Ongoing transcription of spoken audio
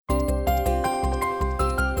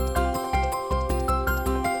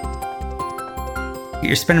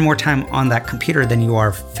You're spending more time on that computer than you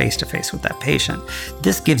are face-to-face with that patient.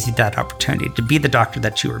 This gives you that opportunity to be the doctor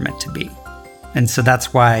that you were meant to be. And so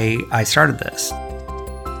that's why I started this.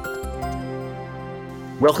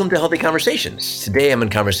 Welcome to Healthy Conversations. Today I'm in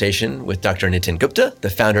conversation with Dr. Nitin Gupta, the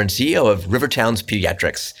founder and CEO of Rivertowns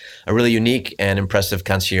Pediatrics, a really unique and impressive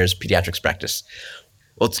concierge pediatrics practice.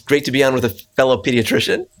 Well, it's great to be on with a fellow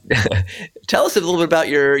pediatrician. Tell us a little bit about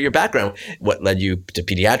your background. What led you to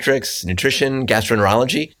pediatrics, nutrition,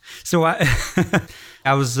 gastroenterology? So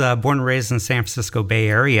I was born and raised in the San Francisco Bay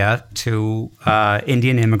Area to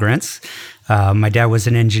Indian immigrants. My dad was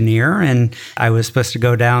an engineer, and I was supposed to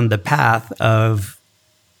go down the path of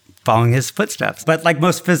following his footsteps. But like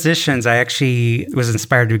most physicians, I actually was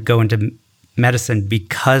inspired to go into medicine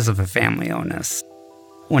because of a family illness.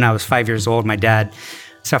 When I was 5 years old, my dad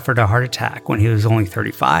suffered a heart attack when he was only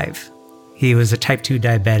 35. He was a type 2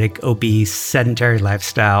 diabetic, obese, sedentary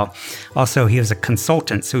lifestyle. Also, he was a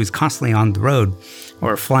consultant, so he was constantly on the road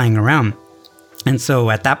or flying around. And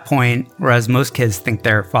so at that point, whereas most kids think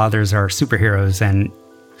their fathers are superheroes and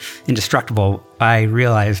indestructible, I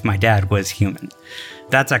realized my dad was human.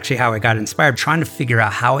 That's actually how I got inspired, trying to figure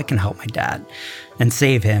out how I can help my dad and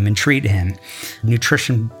save him and treat him.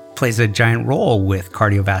 Nutrition plays a giant role with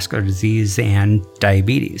cardiovascular disease and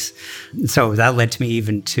diabetes. So that led to me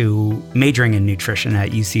even to majoring in nutrition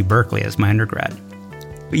at UC Berkeley as my undergrad.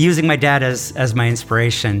 Using my dad as my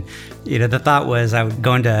inspiration, the thought was I would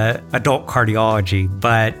go into adult cardiology.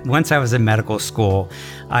 But once I was in medical school,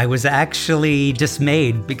 I was actually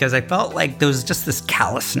dismayed because I felt like there was just this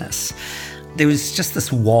callousness. There was just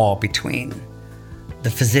this wall between the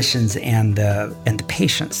physicians and the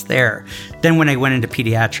patients there. Then when I went into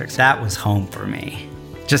pediatrics, that was home for me.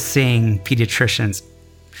 Just seeing pediatricians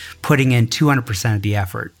putting in 200% of the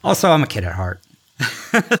effort. Also, I'm a kid at heart.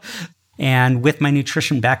 And with my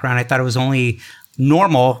nutrition background, I thought it was only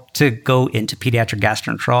normal to go into pediatric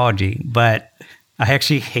gastroenterology, but I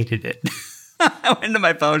actually hated it. I went into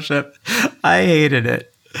my fellowship. I hated it.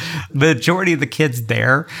 The majority of the kids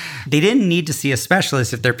there, they didn't need to see a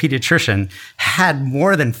specialist if their pediatrician had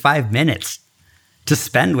more than 5 minutes to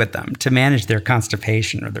spend with them to manage their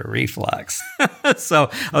constipation or their reflux. So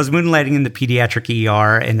I was moonlighting in the pediatric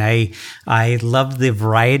ER, and I loved the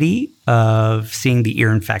variety of seeing the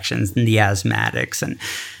ear infections and the asthmatics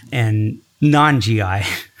and non-GI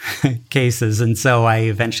cases. And so I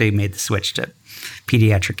eventually made the switch to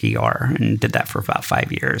pediatric ER and did that for about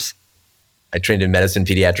 5 years. I trained in medicine,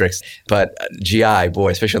 pediatrics, but GI,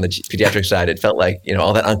 boy, especially on the pediatric side, it felt like,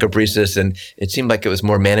 all that onchopresis, and it seemed like it was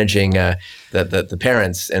more managing the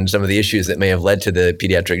parents and some of the issues that may have led to the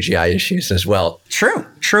pediatric GI issues as well.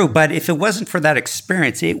 True. But if it wasn't for that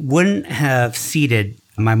experience, it wouldn't have seeded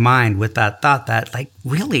my mind with that thought that,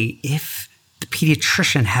 really, if the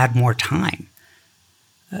pediatrician had more time,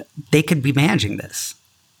 they could be managing this.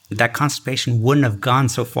 That constipation wouldn't have gone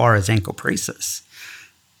so far as onchopresis.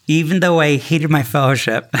 Even though I hated my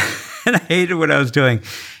fellowship and I hated what I was doing,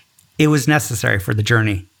 it was necessary for the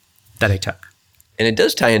journey that I took. And it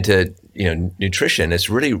does tie into, nutrition. It's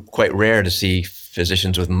really quite rare to see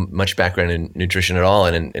physicians with much background in nutrition at all.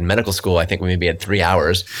 And in medical school, I think we maybe had 3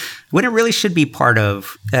 hours. When it really should be part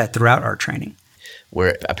of throughout our training.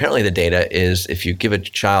 Where apparently the data is if you give a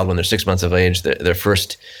child when they're 6 months of age, their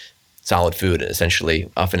first solid food,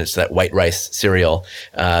 essentially, often it's that white rice cereal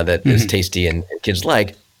that is tasty and kids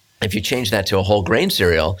like. If you change that to a whole grain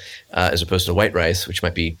cereal, as opposed to white rice, which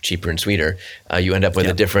might be cheaper and sweeter, you end up with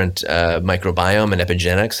a different microbiome and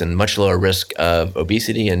epigenetics and much lower risk of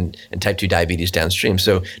obesity and type 2 diabetes downstream.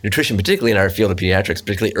 So nutrition, particularly in our field of pediatrics,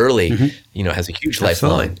 particularly early, has a huge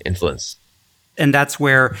lifelong influence. And that's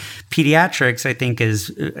where pediatrics, I think,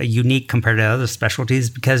 is unique compared to other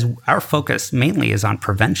specialties because our focus mainly is on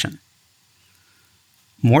prevention,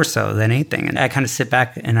 more so than anything. And I kind of sit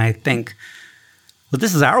back and I think, well,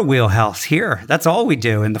 this is our wheelhouse here. That's all we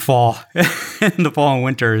do in the fall. In the fall and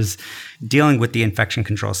winter is dealing with the infection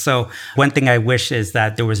control. So one thing I wish is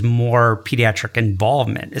that there was more pediatric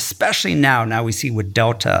involvement, especially now. Now we see with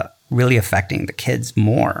Delta really affecting the kids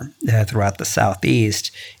more throughout the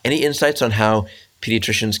Southeast. Any insights on how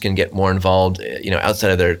pediatricians can get more involved,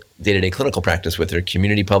 outside of their day-to-day clinical practice with their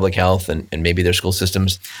community public health and maybe their school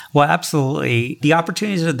systems? Well, absolutely. The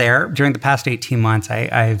opportunities are there. During the past 18 months,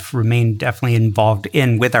 I've remained definitely involved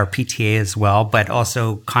with our PTA as well, but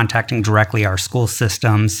also contacting directly our school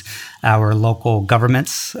systems, our local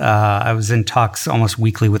governments. I was in talks almost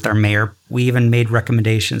weekly with our mayor. We even made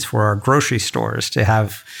recommendations for our grocery stores to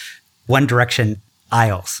have one-direction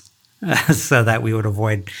aisles. So that we would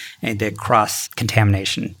avoid the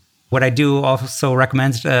cross-contamination. What I do also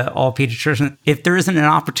recommend to all pediatricians, if there isn't an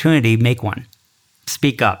opportunity, make one.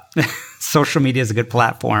 speak up. Social media is a good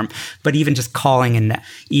platform, but even just calling and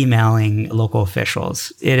emailing local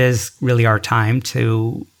officials, it is really our time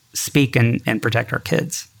to speak and protect our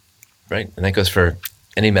kids. Right. And that goes for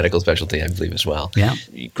any medical specialty, I believe, as well. Yeah.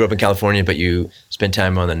 You grew up in California, but you spent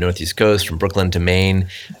time on the Northeast coast, from Brooklyn to Maine.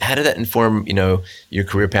 How did that inform, your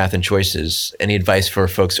career path and choices? Any advice for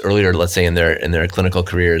folks earlier, let's say, in their clinical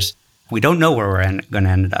careers? We don't know where we're going to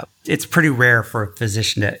end up. It's pretty rare for a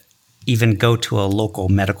physician to even go to a local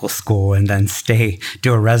medical school and then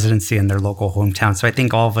do a residency in their local hometown. So I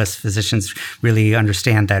think all of us physicians really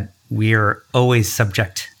understand that we're always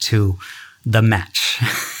subject to the match.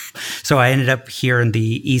 So I ended up here in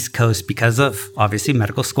the East Coast because of, obviously,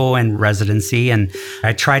 medical school and residency. And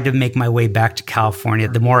I tried to make my way back to California.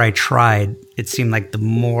 The more I tried, it seemed like the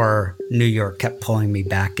more New York kept pulling me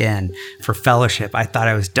back in for fellowship. I thought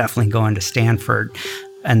I was definitely going to Stanford.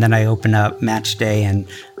 And then I opened up Match Day and,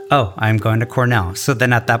 I'm going to Cornell. So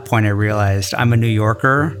then at that point, I realized I'm a New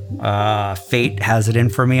Yorker. Fate has it in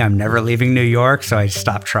for me. I'm never leaving New York. So I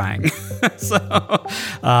stopped trying. So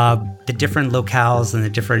the different locales and the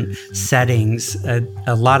different settings,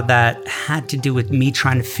 a lot of that had to do with me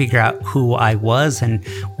trying to figure out who I was and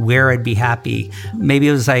where I'd be happy. Maybe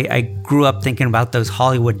it was I grew up thinking about those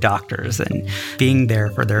Hollywood doctors and being there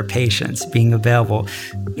for their patients, being available.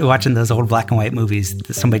 Watching those old black and white movies,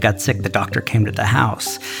 somebody got sick, the doctor came to the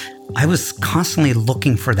house. I was constantly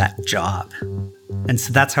looking for that job. And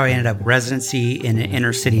so that's how I ended up residency in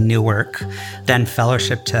inner city Newark, then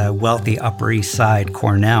fellowship to wealthy Upper East Side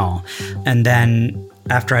Cornell. And then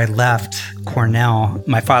after I left Cornell,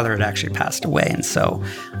 my father had actually passed away. And so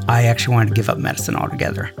I actually wanted to give up medicine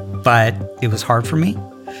altogether. But it was hard for me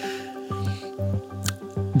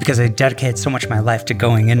because I dedicated so much of my life to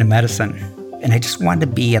going into medicine. And I just wanted to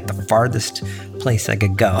be at the farthest place I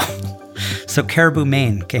could go. So Caribou,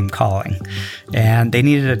 Maine came calling, and they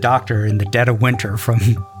needed a doctor in the dead of winter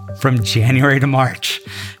from January to March.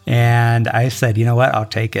 And I said, you know what, I'll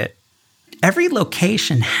take it. Every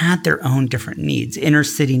location had their own different needs. Inner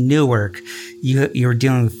city Newark, you were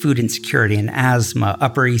dealing with food insecurity and asthma.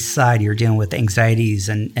 Upper East Side, you're dealing with anxieties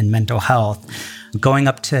and mental health. Going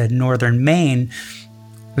up to northern Maine,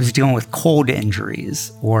 I was dealing with cold injuries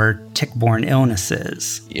or tick-borne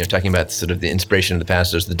illnesses. Talking about sort of the inspiration of the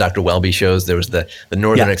past, there's the Dr. Welby shows. There was the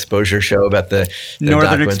Northern Exposure show about the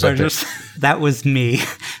Northern Exposures. That was me.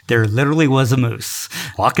 There literally was a moose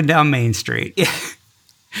walking down Main Street.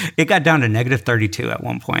 It got down to negative 32 at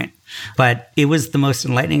one point. But it was the most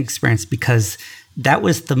enlightening experience because that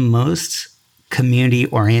was the most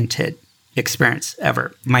community-oriented experience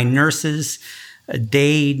ever. My nurses,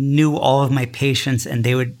 they knew all of my patients, and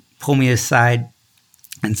they would pull me aside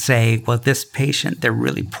and say, well, this patient, they're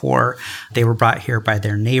really poor. They were brought here by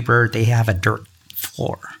their neighbor. They have a dirt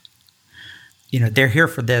floor. They're here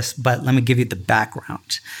for this, but let me give you the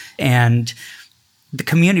background. And the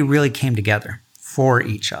community really came together for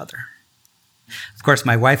each other. Of course,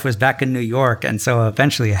 my wife was back in New York, and so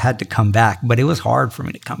eventually I had to come back, but it was hard for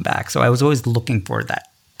me to come back. So I was always looking for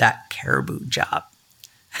that Caribou job.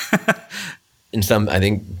 In some, I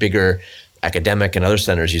think, bigger academic and other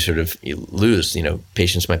centers, you lose,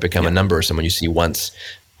 patients might become a number, someone you see once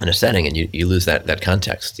in a setting, and you lose that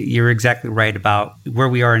context. You're exactly right about where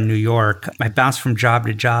we are in New York. I bounced from job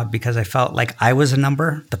to job because I felt like I was a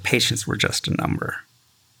number. The patients were just a number.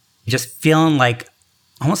 Just feeling like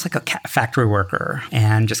almost like a factory worker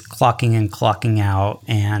and just clocking in, clocking out,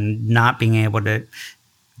 and not being able to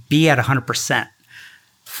be at 100%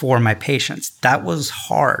 for my patients. That was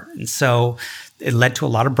hard. And so it led to a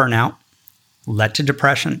lot of burnout, led to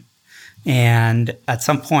depression. And at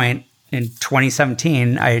some point in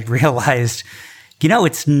 2017, I realized,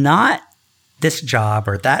 it's not this job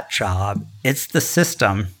or that job, it's the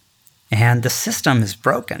system. And the system is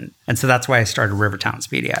broken. And so that's why I started Rivertowns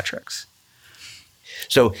Pediatrics.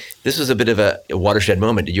 So this was a bit of a watershed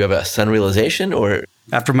moment. Did you have a son realization or?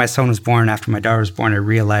 After my son was born, after my daughter was born, I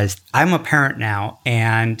realized I'm a parent now.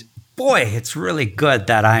 And boy, it's really good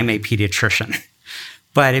that I'm a pediatrician.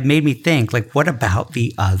 But it made me think, what about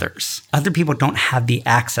the others? Other people don't have the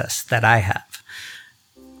access that I have.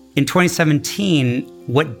 In 2017,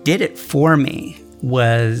 what did it for me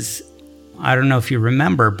was, I don't know if you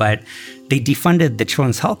remember, but they defunded the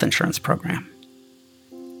Children's Health Insurance Program.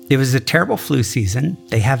 It was a terrible flu season.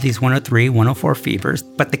 They have these 103, 104 fevers,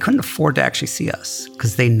 but they couldn't afford to actually see us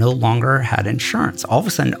because they no longer had insurance. All of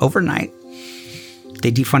a sudden, overnight,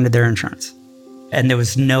 they defunded their insurance. And there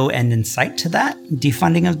was no end in sight to that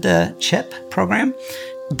defunding of the CHIP program.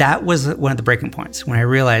 That was one of the breaking points when I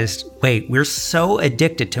realized, wait, we're so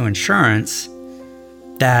addicted to insurance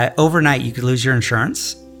that overnight you could lose your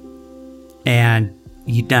insurance. and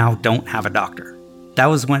you now don't have a doctor. That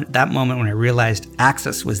was that moment when I realized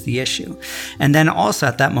access was the issue. And then also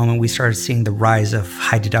at that moment, we started seeing the rise of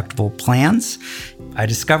high deductible plans. I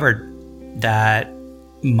discovered that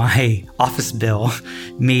my office bill,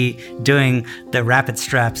 me doing the rapid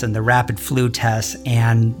streps and the rapid flu tests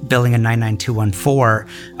and billing a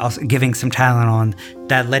 99214, also giving some Tylenol,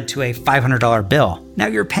 that led to a $500 bill. Now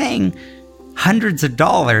you're paying hundreds of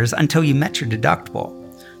dollars until you met your deductible.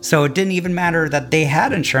 So it didn't even matter that they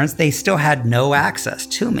had insurance, they still had no access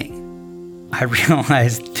to me. I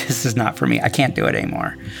realized this is not for me. I can't do it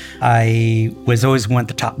anymore. I was always one of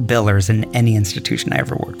the top billers in any institution I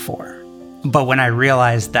ever worked for. But when I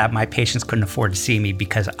realized that my patients couldn't afford to see me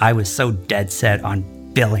because I was so dead set on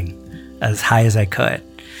billing as high as I could,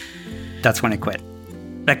 that's when I quit.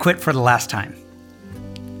 I quit for the last time.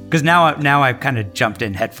 Because now I've kind of jumped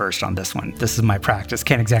in headfirst on this one. This is my practice.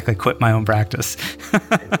 Can't exactly quit my own practice.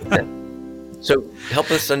 So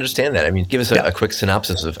help us understand that. I mean, give us a quick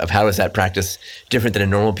synopsis of how is that practice different than a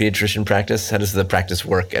normal pediatrician practice? How does the practice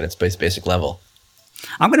work at its basic level?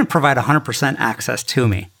 I'm going to provide 100% access to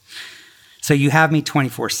me. So you have me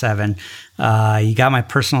 24/7. You got my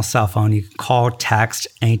personal cell phone. You can call, text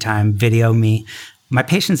anytime, video me. My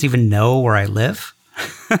patients even know where I live.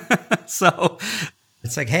 So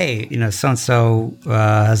it's like, hey, so-and-so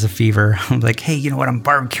has a fever. I'm like, hey, you know what? I'm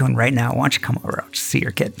barbecuing right now. Why don't you come over? I'll just see your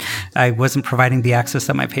kid. I wasn't providing the access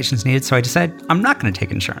that my patients needed. So I decided I'm not going to take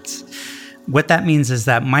insurance. What that means is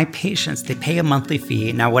that my patients, they pay a monthly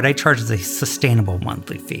fee. Now, what I charge is a sustainable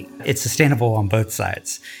monthly fee. It's sustainable on both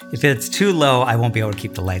sides. If it's too low, I won't be able to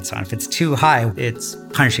keep the lights on. If it's too high, it's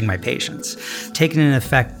punishing my patients. Taking into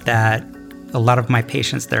effect that a lot of my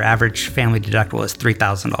patients, their average family deductible is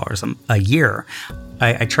 $3,000 a year.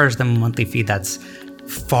 I charge them a monthly fee that's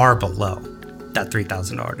far below that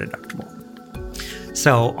 $3,000 deductible.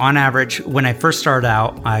 So on average, when I first started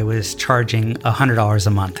out, I was charging $100 a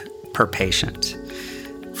month per patient.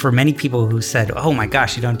 For many people who said, oh my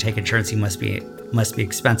gosh, you don't take insurance, you must be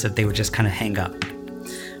expensive, they would just kind of hang up.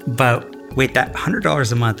 But wait, that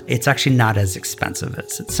 $100 a month, it's actually not as expensive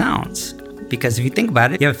as it sounds. Because if you think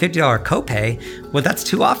about it, you have a $50 copay, well, that's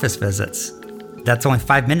 2 office visits. That's only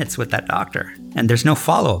 5 minutes with that doctor. And there's no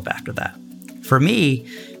follow-up after that. For me,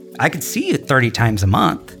 I could see you 30 times a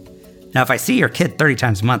month. Now, if I see your kid 30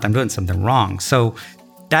 times a month, I'm doing something wrong. So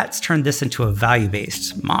that's turned this into a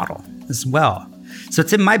value-based model as well. So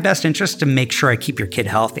it's in my best interest to make sure I keep your kid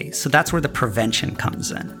healthy. So that's where the prevention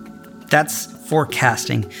comes in. That's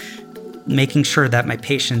forecasting, making sure that my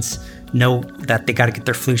patients know that they got to get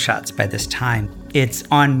their flu shots by this time. It's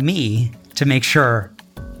on me to make sure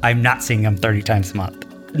I'm not seeing them 30 times a month.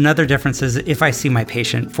 Another difference is if I see my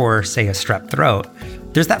patient for, say, a strep throat,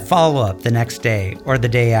 there's that follow-up the next day or the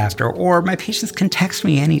day after, or my patients can text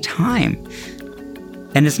me anytime.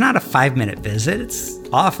 And it's not a 5-minute visit. It's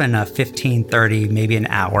often a 15, 30, maybe an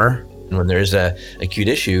hour. And when there's a acute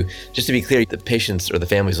issue, just to be clear, the patients or the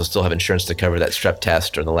families will still have insurance to cover that strep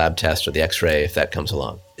test or the lab test or the x-ray if that comes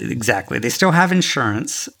along. Exactly. They still have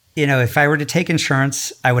insurance. If I were to take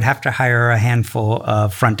insurance, I would have to hire a handful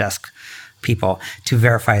of front desk people to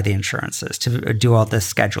verify the insurances, to do all the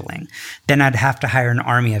scheduling. Then I'd have to hire an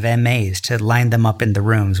army of MAs to line them up in the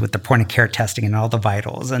rooms with the point of care testing and all the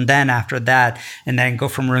vitals. And then after that, and then go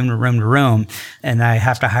from room to room to room, and I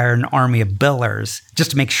have to hire an army of billers just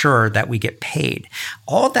to make sure that we get paid.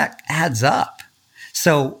 All that adds up.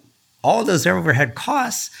 So all those overhead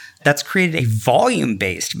costs, that's created a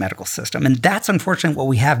volume-based medical system. And that's unfortunately what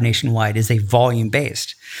we have nationwide is a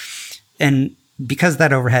volume-based. And because of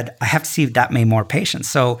that overhead, I have to see that many more patients.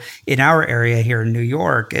 So in our area here in New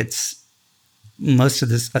York, it's most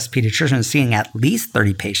of us pediatricians seeing at least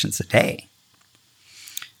 30 patients a day.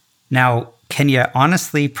 Now, can you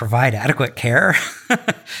honestly provide adequate care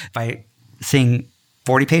by seeing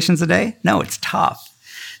 40 patients a day? No, it's tough.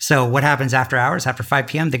 So what happens after hours? After 5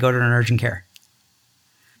 p.m., they go to an urgent care.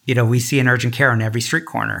 We see an urgent care on every street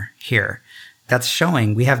corner here. That's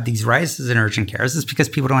showing we have these rises in urgent care. This is because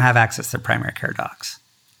people don't have access to primary care docs.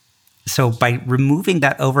 So by removing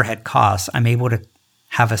that overhead cost, I'm able to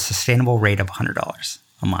have a sustainable rate of $100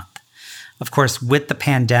 a month. Of course, with the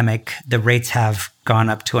pandemic, the rates have gone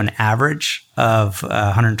up to an average of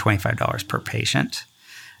 $125 per patient.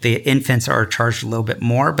 The infants are charged a little bit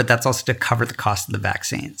more, but that's also to cover the cost of the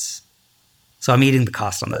vaccines. So I'm eating the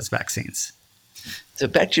cost on those vaccines. So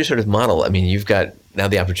back to your sort of model, I mean, you've got now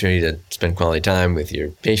the opportunity to spend quality time with your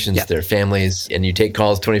patients, their families, and you take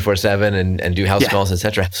calls 24/7 and do house calls, et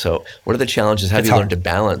cetera. So what are the challenges? How do you learn to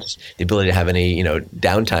balance the ability to have any,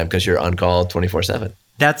 downtime because you're on call 24/7?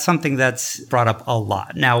 That's something that's brought up a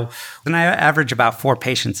lot. Now, when I average about 4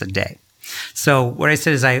 patients a day, So what I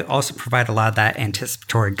said is I also provide a lot of that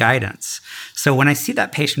anticipatory guidance. So when I see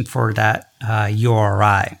that patient for that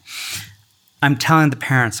URI, I'm telling the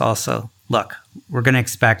parents also, look, we're going to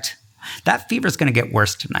expect that fever is going to get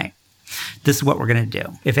worse tonight. This is what we're going to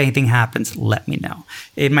do. If anything happens, let me know.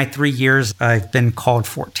 In my 3 years, I've been called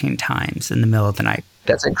 14 times in the middle of the night.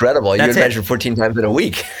 That's incredible. You imagine 14 times in a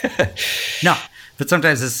week. No, but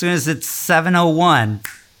sometimes as soon as it's 7:01,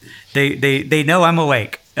 they know I'm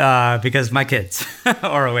awake because my kids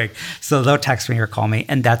are awake. So they'll text me or call me,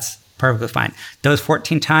 and that's perfectly fine. Those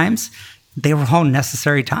 14 times, they were all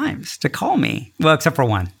necessary times to call me. Well, except for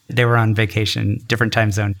one. They were on vacation, different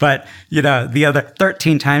time zone. But, the other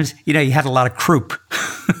 13 times, you had a lot of croup.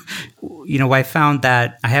 I found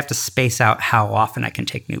that I have to space out how often I can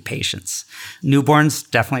take new patients. Newborns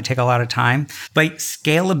definitely take a lot of time, but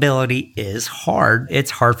scalability is hard.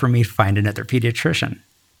 It's hard for me to find another pediatrician.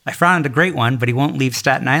 I found a great one, but he won't leave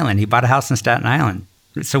Staten Island. He bought a house in Staten Island.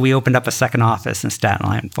 So we opened up a second office in Staten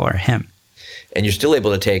Island for him. And you're still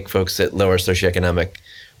able to take folks at lower socioeconomic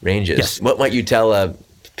ranges. Yes. What might you tell a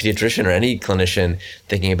pediatrician or any clinician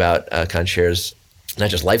thinking about concierge, not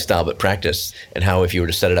just lifestyle, but practice, and how, if you were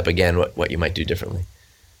to set it up again, what you might do differently?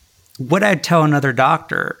 What I'd tell another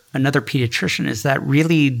doctor, another pediatrician, is that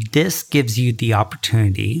really this gives you the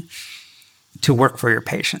opportunity to work for your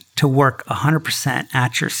patient, to work 100%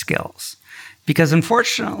 at your skills. Because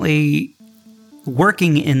unfortunately,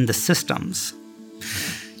 working in the systems,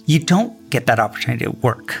 you don't get that opportunity to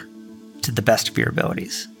work to the best of your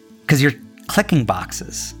abilities because you're clicking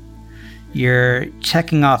boxes. You're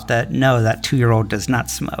checking off that, no, that 2-year-old does not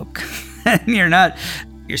smoke. And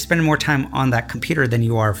you're spending more time on that computer than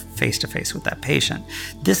you are face-to-face with that patient.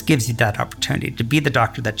 This gives you that opportunity to be the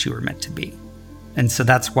doctor that you were meant to be. And so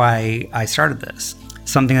that's why I started this,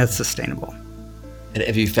 something that's sustainable. And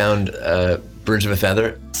have you found birds of a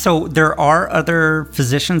feather? So there are other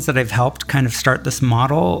physicians that I've helped kind of start this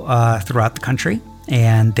model throughout the country,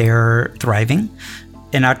 and they're thriving.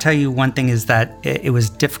 And I'll tell you one thing is that it was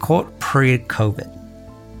difficult pre-COVID.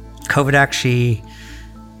 COVID actually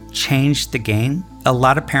changed the game. A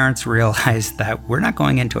lot of parents realized that we're not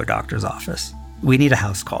going into a doctor's office. We need a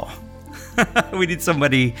house call. We need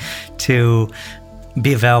somebody to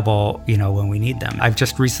be available, when we need them. I've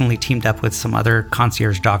just recently teamed up with some other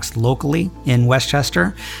concierge docs locally in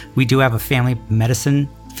Westchester. We do have a family medicine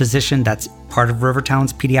physician that's part of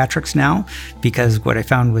Rivertowns Pediatrics now, because what I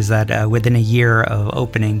found was that within a year of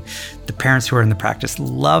opening, the parents who were in the practice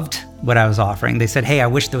loved what I was offering. They said, hey, I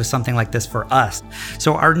wish there was something like this for us.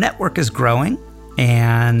 So our network is growing,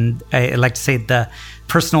 and I like to say the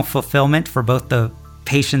personal fulfillment for both the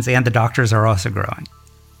patients and the doctors are also growing.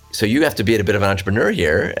 So you have to be a bit of an entrepreneur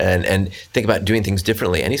here and think about doing things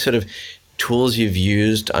differently. Any sort of tools you've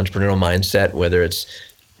used, entrepreneurial mindset, whether it's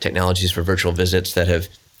technologies for virtual visits that have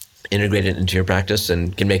integrated into your practice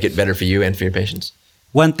and can make it better for you and for your patients?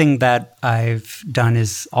 One thing that I've done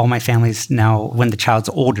is all my families now, when the child's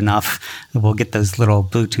old enough, will get those little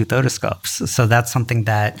Bluetooth otoscopes. So that's something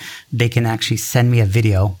that they can actually send me a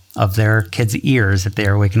video of their kids' ears if they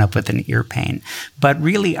are waking up with an ear pain. But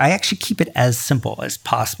really, I actually keep it as simple as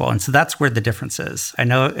possible. And so that's where the difference is. I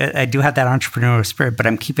know I do have that entrepreneurial spirit, but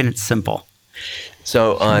I'm keeping it simple.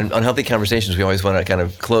 So on Healthy Conversations, we always want to kind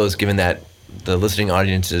of close, given that the listening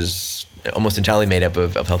audience is almost entirely made up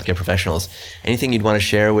of healthcare professionals. Anything you'd want to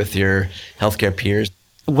share with your healthcare peers?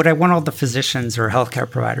 What I want all the physicians or healthcare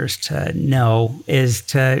providers to know is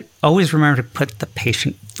to always remember to put the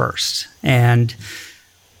patient first. And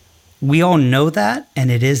we all know that,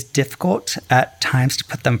 and it is difficult at times to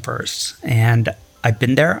put them first. And I've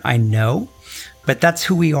been there, I know, but that's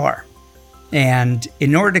who we are. And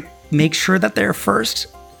in order to make sure that they're first,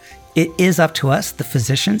 it is up to us, the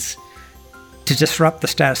physicians, to disrupt the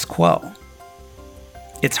status quo.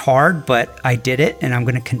 It's hard, but I did it, and I'm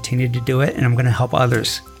going to continue to do it, and I'm going to help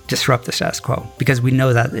others disrupt the status quo because we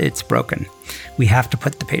know that it's broken. We have to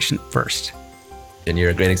put the patient first. And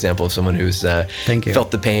you're a great example of someone who's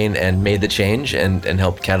felt the pain and made the change and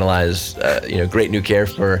helped catalyze great new care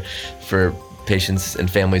for patients and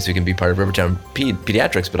families who can be part of Rivertown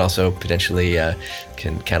Pediatrics, but also potentially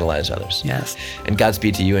can catalyze others. Yes. And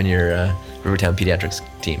Godspeed to you and your Rivertown Pediatrics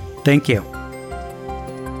team. Thank you.